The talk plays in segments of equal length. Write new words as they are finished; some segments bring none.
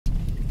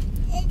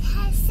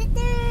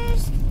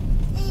sitters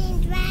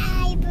and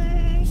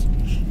drivers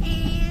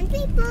and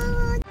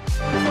people.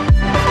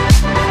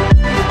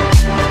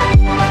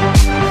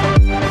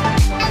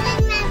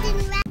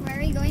 Where are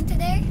we going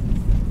today?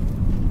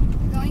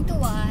 We're going to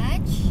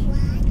watch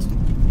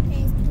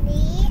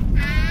Presley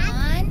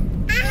on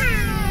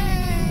Ice.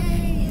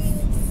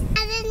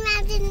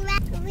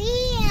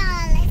 Wheel.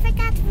 I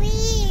forgot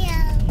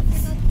wheel.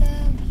 Forgot the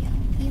wheel.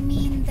 You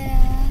mean the...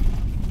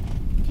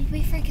 Did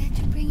we forget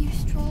to bring your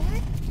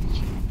stroller?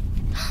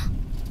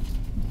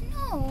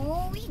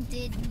 No, we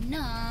did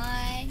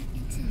not.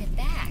 It's in the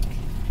back.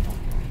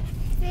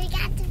 We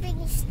got to bring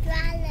a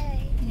stroller.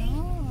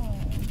 No.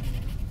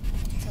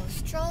 So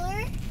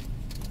stroller?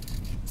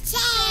 Check.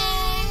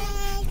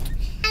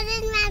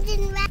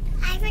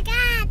 I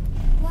forgot.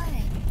 What?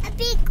 A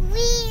big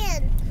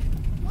wheel.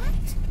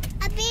 What?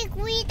 A big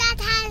wheel that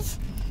has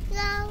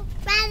round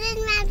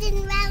and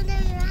round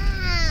and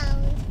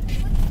round.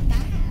 What's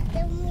that?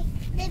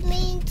 That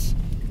means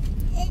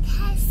it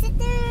has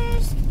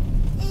sitters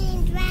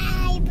and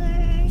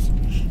drivers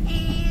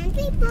and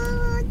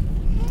people.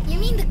 You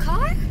mean the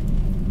car?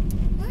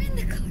 We're in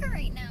the car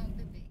right now,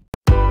 baby.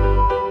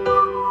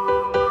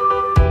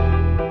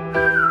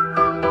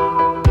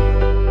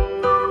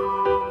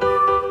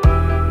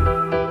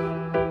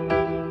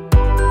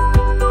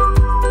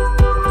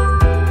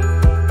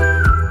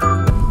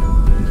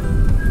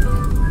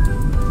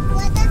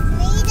 What is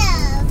made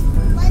of?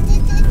 What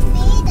is it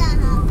made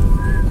of?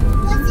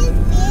 What is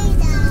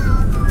made of?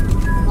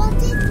 What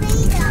is made of? What is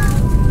made of?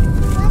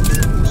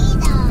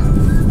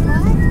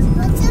 What?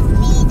 What's it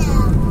made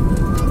of?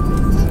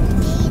 What's it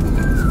made of?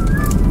 What's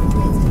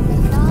it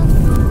made of?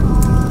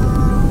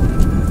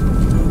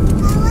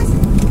 How was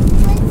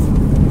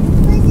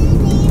what's it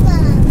made of?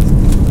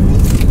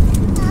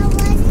 How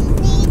was it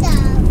made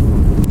of?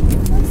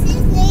 What's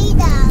it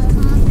made of?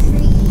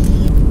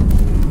 Concrete.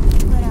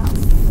 What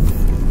else?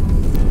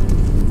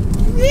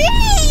 We're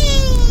here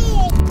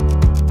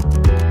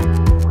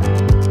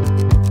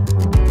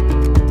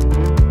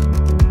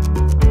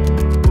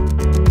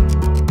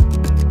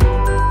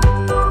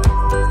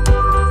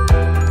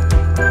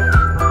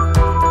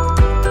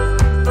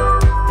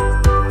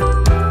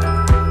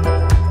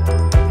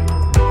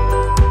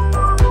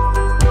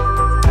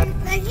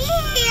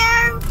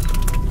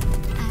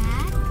At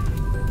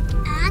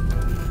at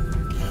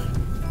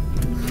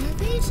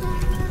Malaysia.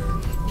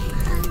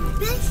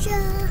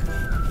 Bishop.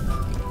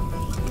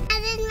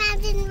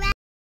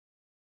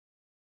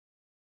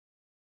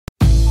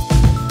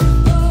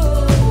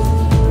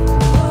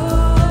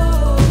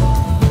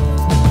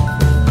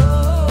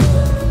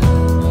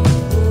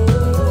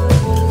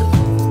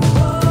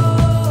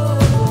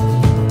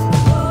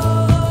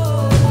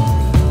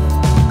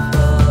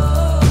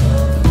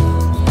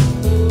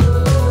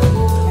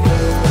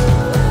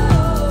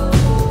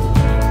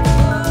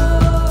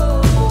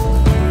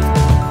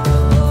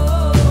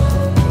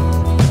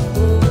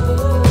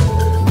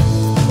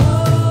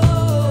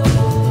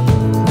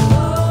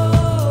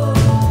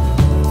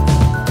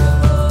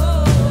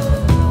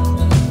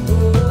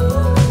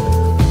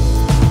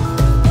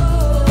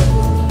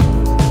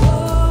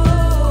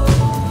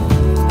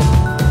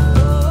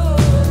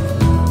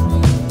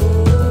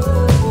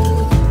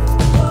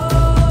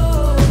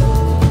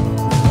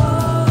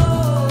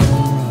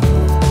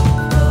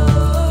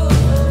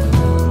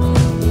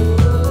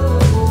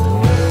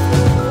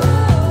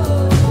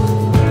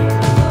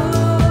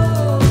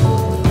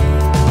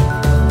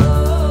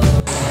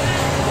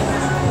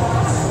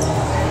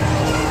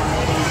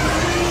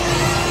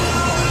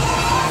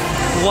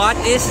 What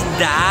is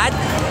that?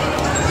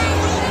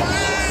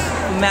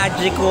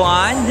 Magic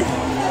wand?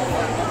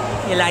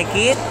 You like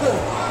it?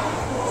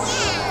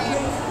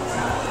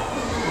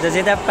 Does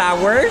it have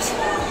powers?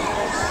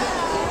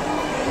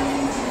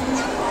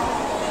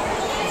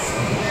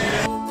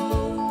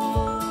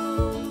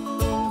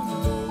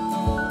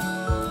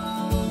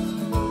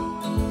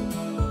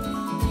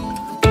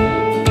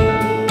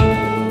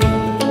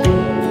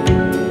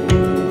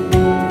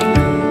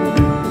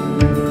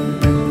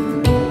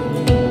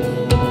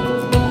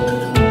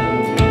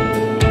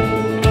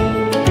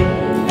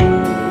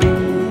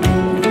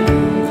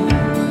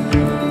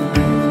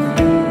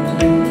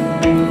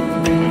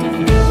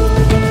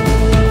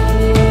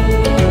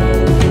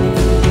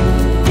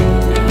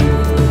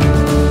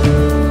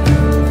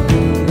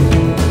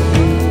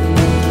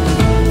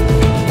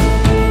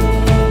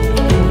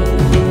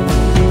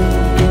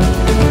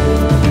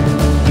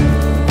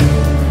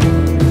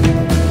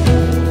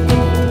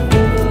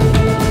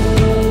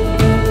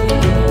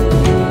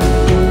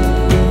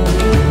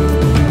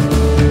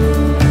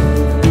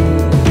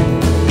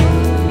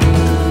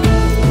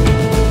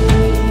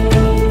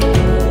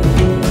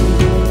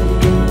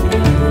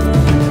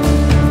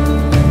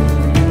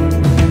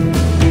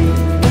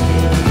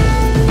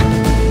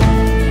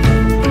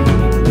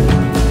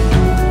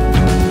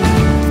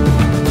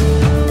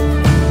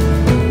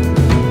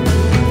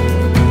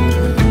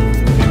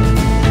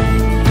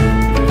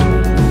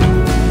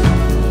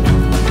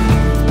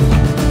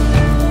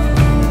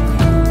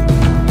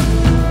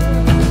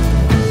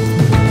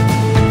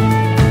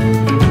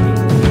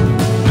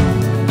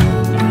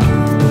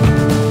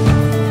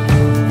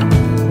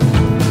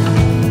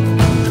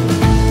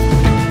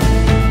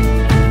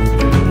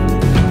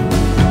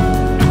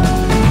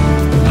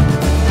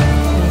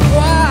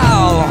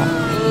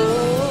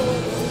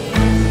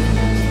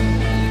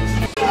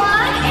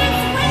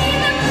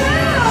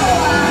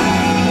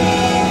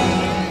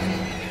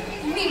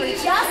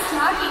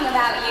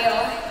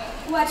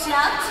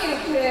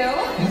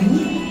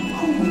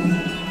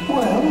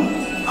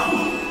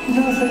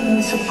 Nothing,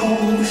 I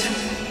suppose.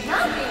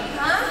 Nothing,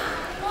 huh?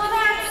 Well,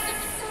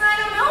 I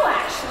don't know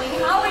actually.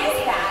 How is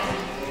that?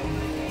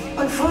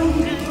 I find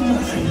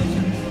nothing.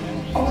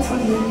 Often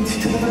leads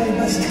to the very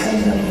best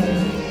kind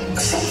of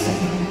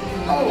something.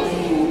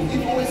 Oh,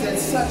 you've always had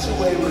such a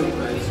way with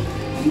words.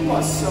 You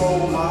are so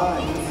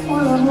wise.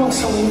 Well, I'm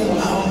also a little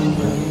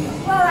hungry.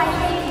 Well, I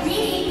think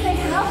we could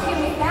help you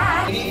with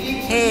that.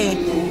 Hey,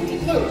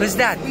 Look, who's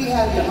that? we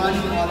have your honey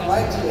on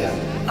right here.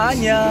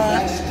 Anya.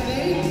 Actually,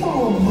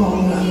 Oh,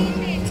 Mona.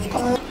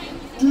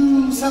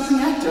 do something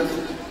active.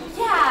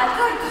 Yeah,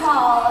 good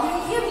call.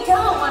 You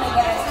don't want to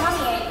get a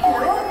tummy ache,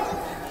 Pooh.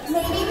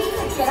 Maybe we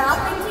could get up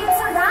and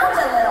dance around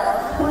a little.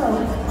 Well,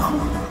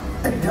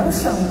 it does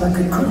sound like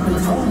it could be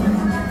fun.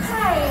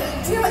 Hey,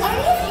 do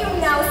any of you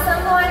know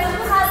someone who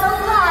has a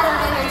lot of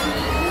energy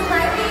who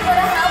might be able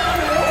to help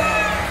you?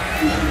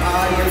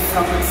 I hear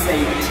someone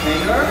say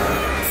Tigger.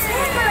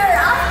 Tigger,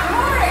 of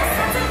course.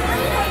 That's a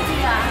great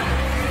idea.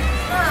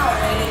 Oh,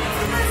 wait.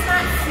 Tigger's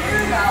not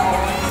here, though.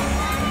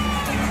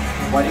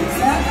 What is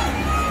that?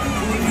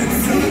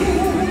 Two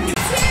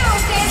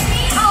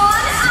Disney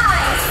on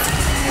Ice.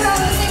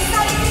 Who's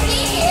excited to be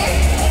here?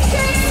 If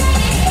you're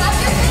excited, clap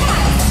your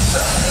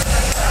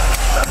hands.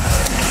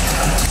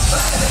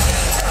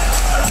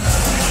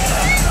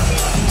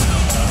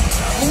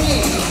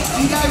 Hey,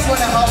 do you guys want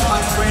to help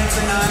my friends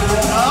and I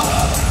warm up?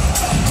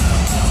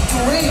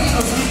 Great,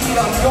 because we need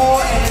up your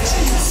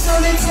energy. So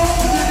let's all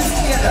do this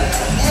together.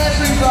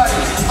 Everybody,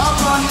 up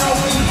on your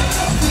feet.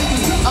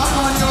 Phoebe, up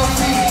on your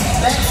feet.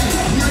 Lexi,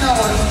 you know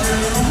what to do.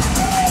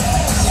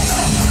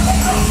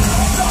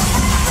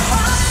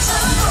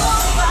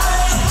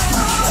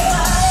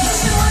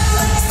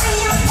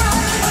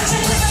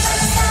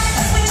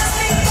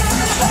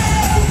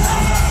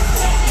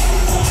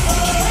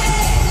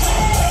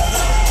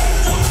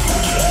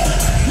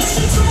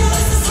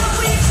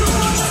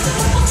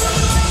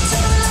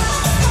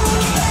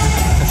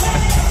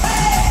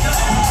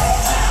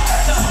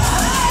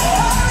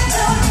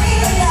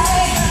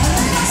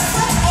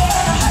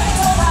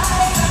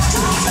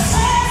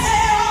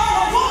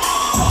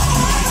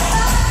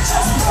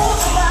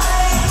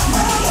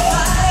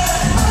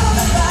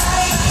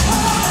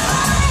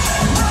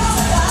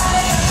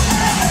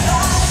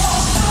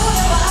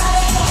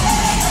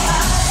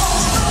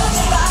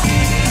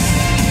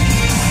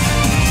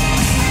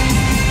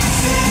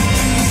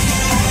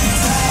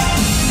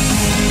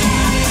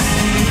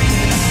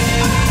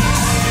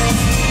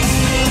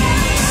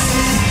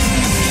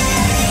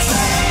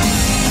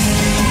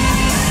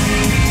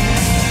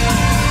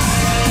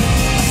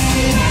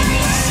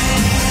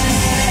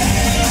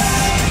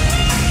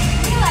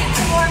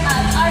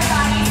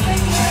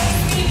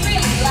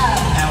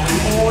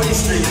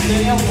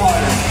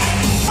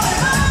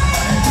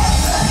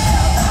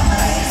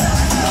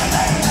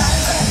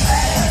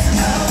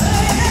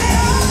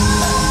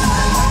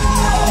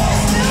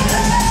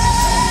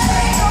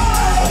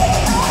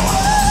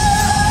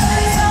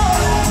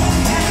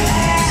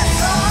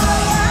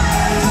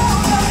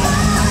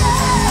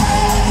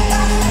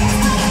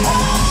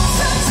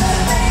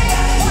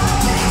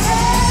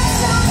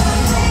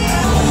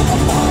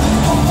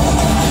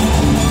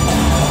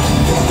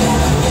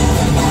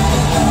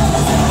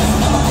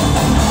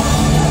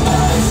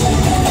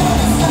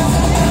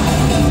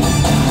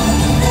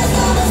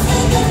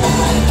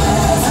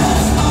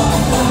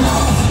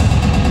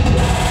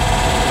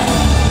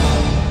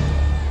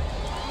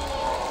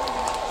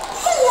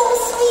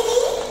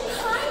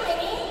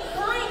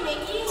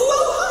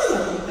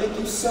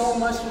 So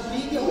much for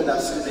being here with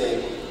us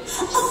today.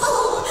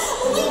 Oh,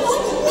 we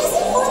wouldn't miss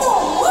it for the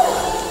world.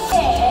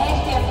 Big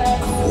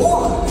difference.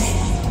 Whoosh.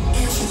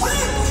 It's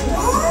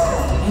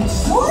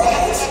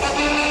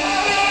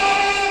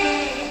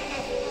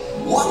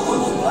What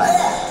was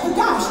that?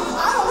 Gosh,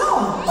 I don't know,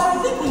 but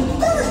I think we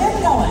better get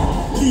going.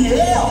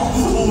 Yeah,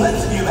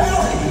 let's get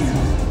out of here.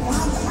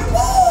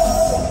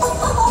 Oh,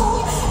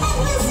 and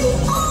we'll see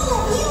all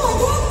of you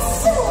again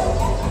soon.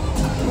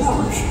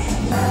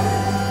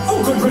 Who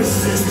could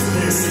resist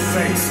this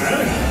face,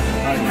 eh?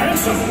 I'm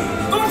handsome,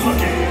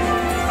 good-looking.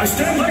 I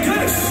stand like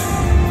this.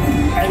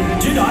 And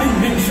did I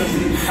mention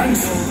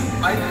handsome?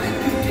 I think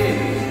you did.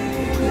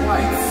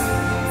 Twice.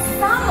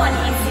 Someone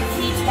needs to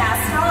teach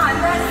Gaston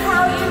that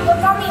how you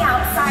look on the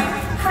outside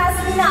has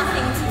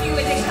nothing to do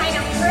with the kind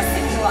of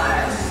person you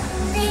are.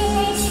 Being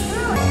a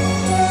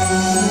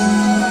true.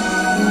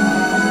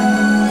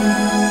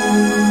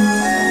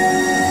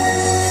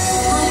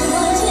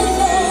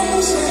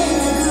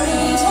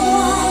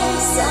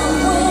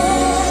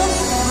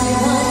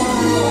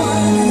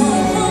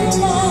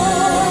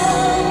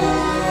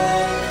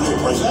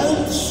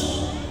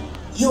 Presents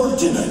your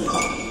dinner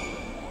cup.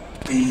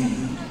 Be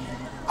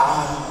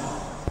our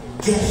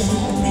guest,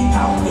 be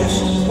our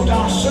guest. Put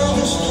our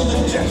service to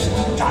the test.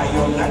 Tie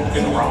your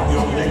napkin around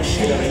your neck,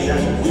 sherry,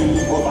 and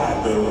we'll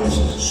provide the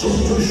rest. Soup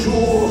du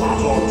jour, hot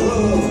hors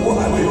d'oeuvre.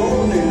 Why, we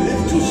only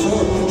live to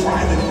serve.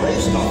 Try the gray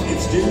stuff,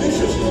 it's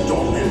delicious.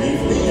 Don't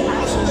believe me,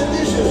 ask the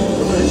dishes.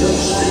 They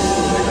just stink.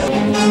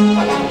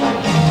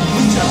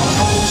 We tell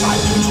no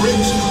type of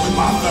tricks with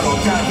my fellow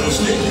gatherers.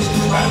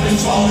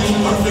 It's all in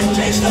perfect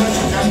taste that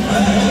you can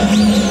bear.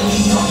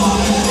 Come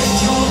on and take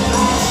your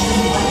glass.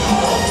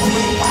 All the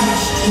way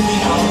past to be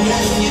our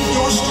guest. If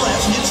you're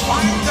stressed, it's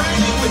fine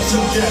dining with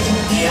suggest.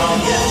 Be our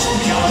guest,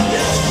 be our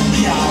guest,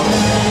 be our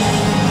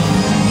guest.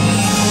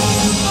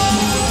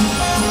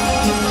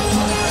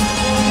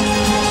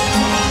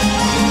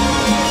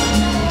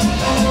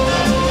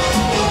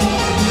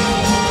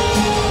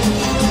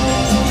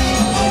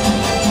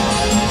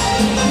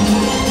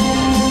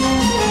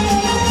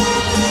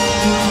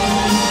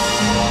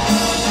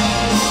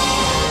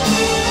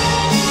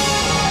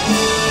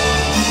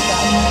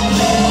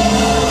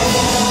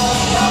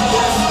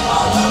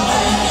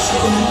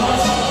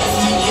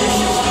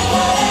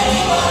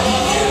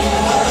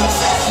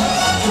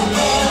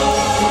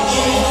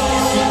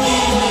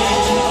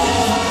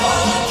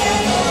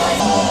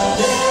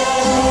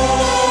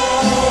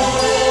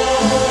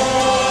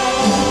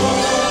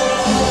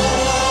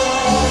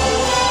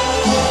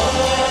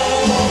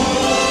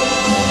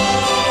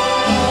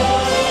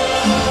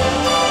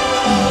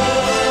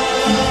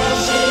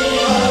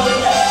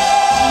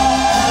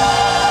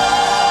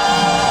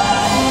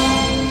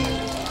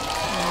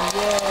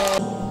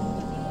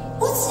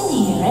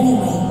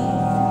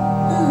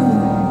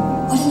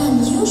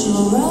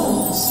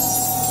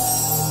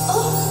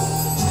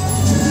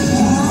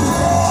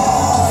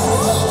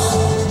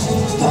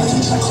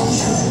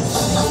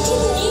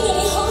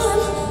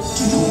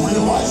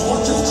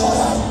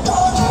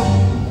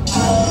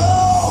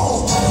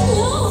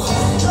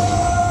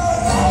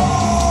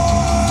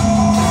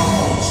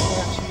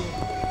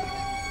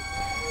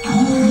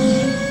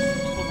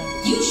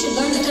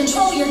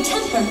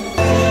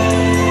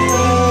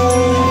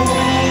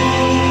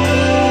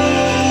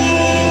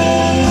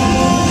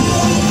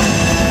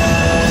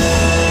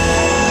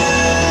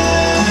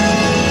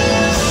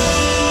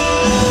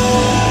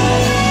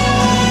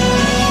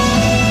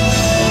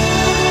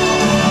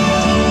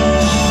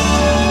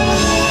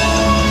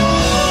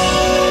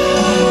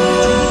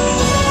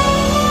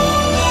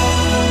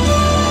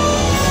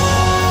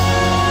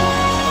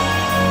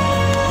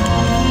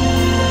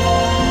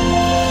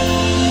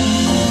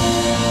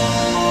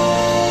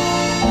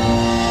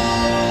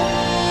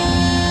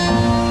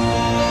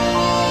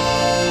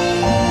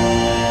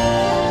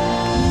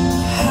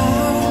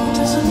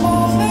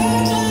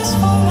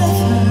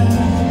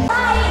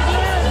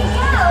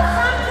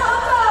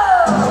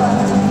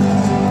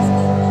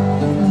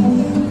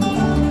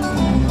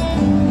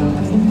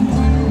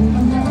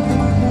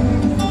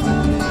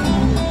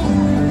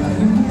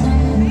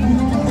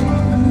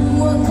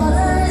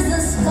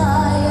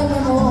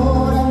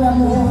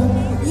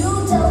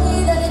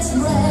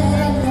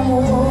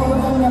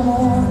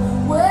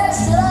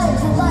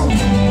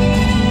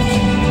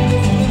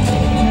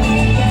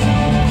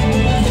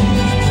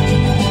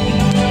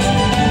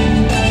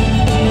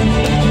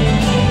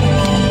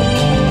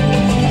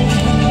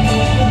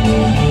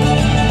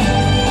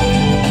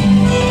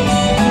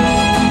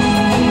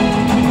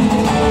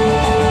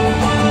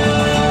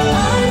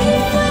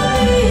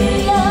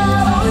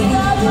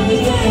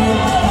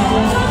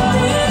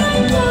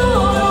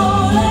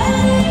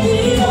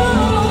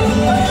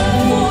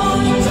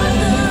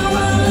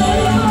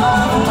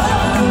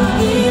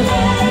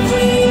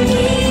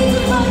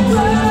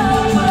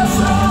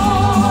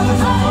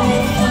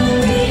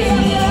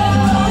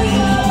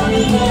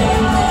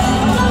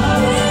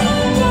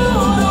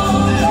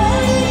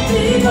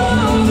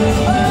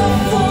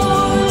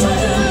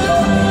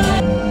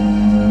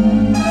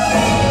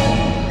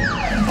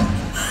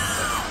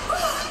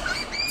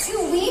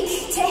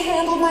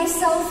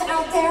 myself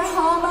out there,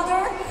 huh,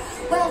 Mother?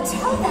 Well,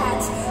 tell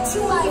that to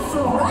my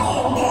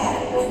frying pan.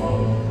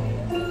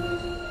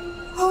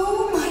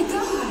 Oh my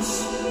gosh.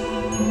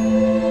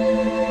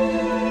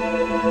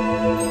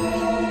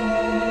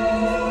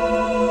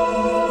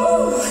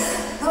 Ooh,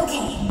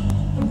 okay.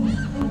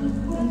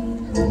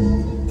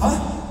 Huh?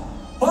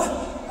 What?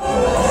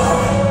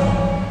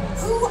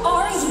 Who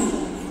are you?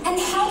 And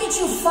how did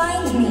you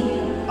find me?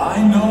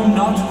 I know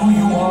not who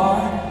you are,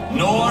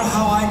 nor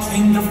how I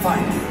came to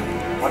find you.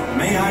 But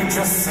may I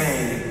just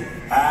say,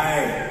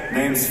 hi,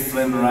 name's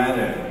Flynn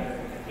Rider.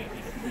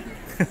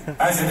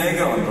 How's your day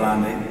going,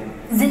 Blondie?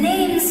 The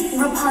name's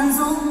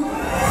Rapunzel.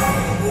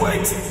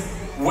 Wait,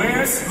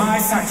 where's my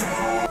satchel?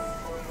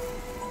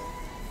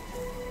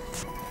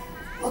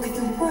 Look at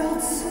the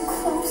world so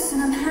close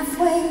and I'm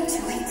halfway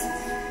to it.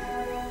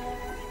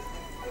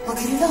 Look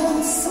at it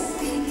all so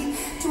big,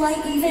 do I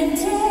even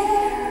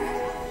dare?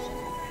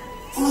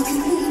 Look at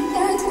me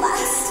there at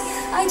last,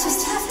 I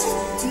just have to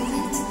do